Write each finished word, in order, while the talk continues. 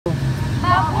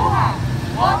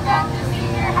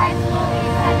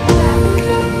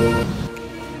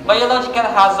Biological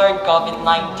hazard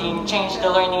COVID-19 changed the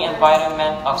learning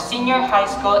environment of senior high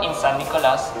school in San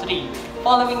Nicolas 3.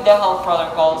 Following the health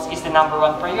protocols is the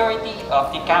 #1 priority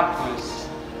of the campus.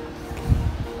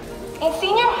 In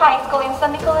senior high school in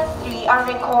San Nicolas 3 are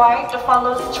required to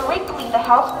follow strictly the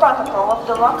health protocol of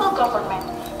the local government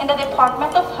and the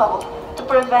Department of Health to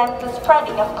prevent the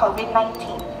spreading of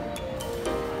COVID-19.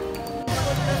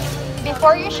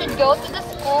 Before you should go to the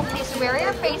school, please wear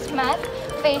your face mask,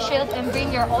 face shield, and bring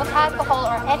your own alcohol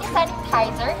or any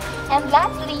sanitizer. And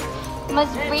lastly, you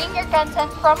must bring your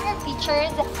consent from your teachers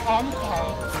and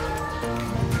parents.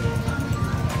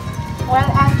 While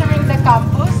entering the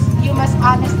campus, you must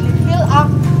honestly fill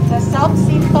up the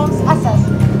self-symptoms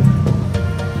assessment.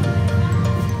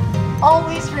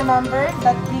 Always remember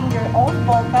that bring your own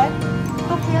ballpen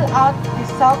to fill out the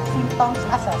self-symptoms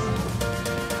assessment.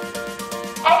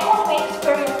 Anyone who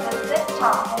experiences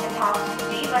symptoms in the past 2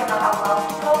 days are not allowed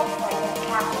to go inside the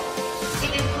campus.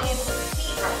 It includes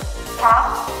fever,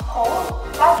 cough, cold,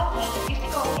 body pain,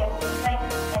 difficulty of breathing,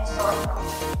 and sore throat.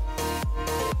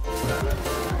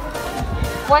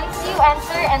 Once you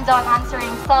enter and done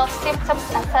answering self-symptoms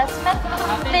assessment,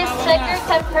 please check your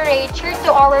temperature to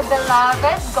our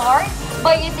beloved guard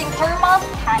by using thermal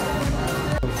scanning.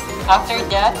 After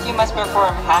that, you must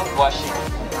perform hand washing.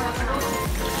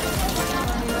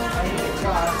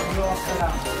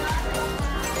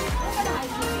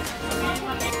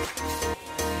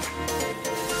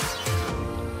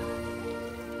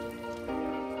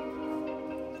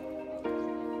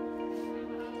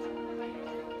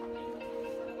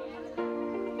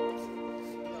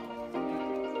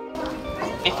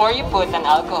 Before you put an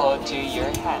alcohol to your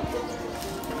hand.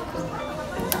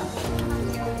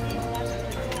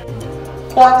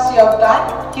 Once you have done,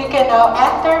 you can now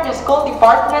enter the school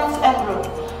departments and room.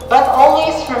 But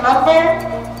always remember,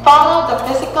 follow the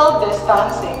physical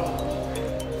distancing.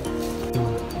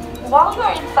 While you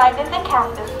are inside in the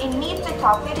campus and need to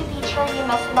talk with the teacher, you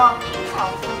must not keep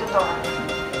hands in the door.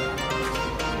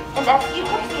 And as you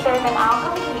can see, there is an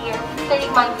alcohol here to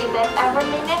remind you that every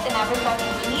minute and every second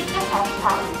you need to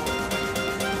sanitize.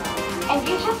 And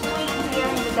you just wait here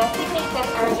in the designated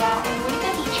area and wait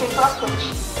the teacher to approach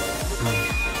you.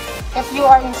 If you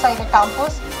are inside the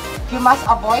campus, you must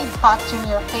avoid touching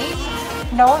your face,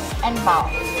 nose, and mouth.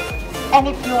 And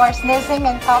if you are sneezing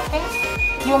and coughing,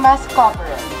 you must cover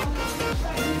it.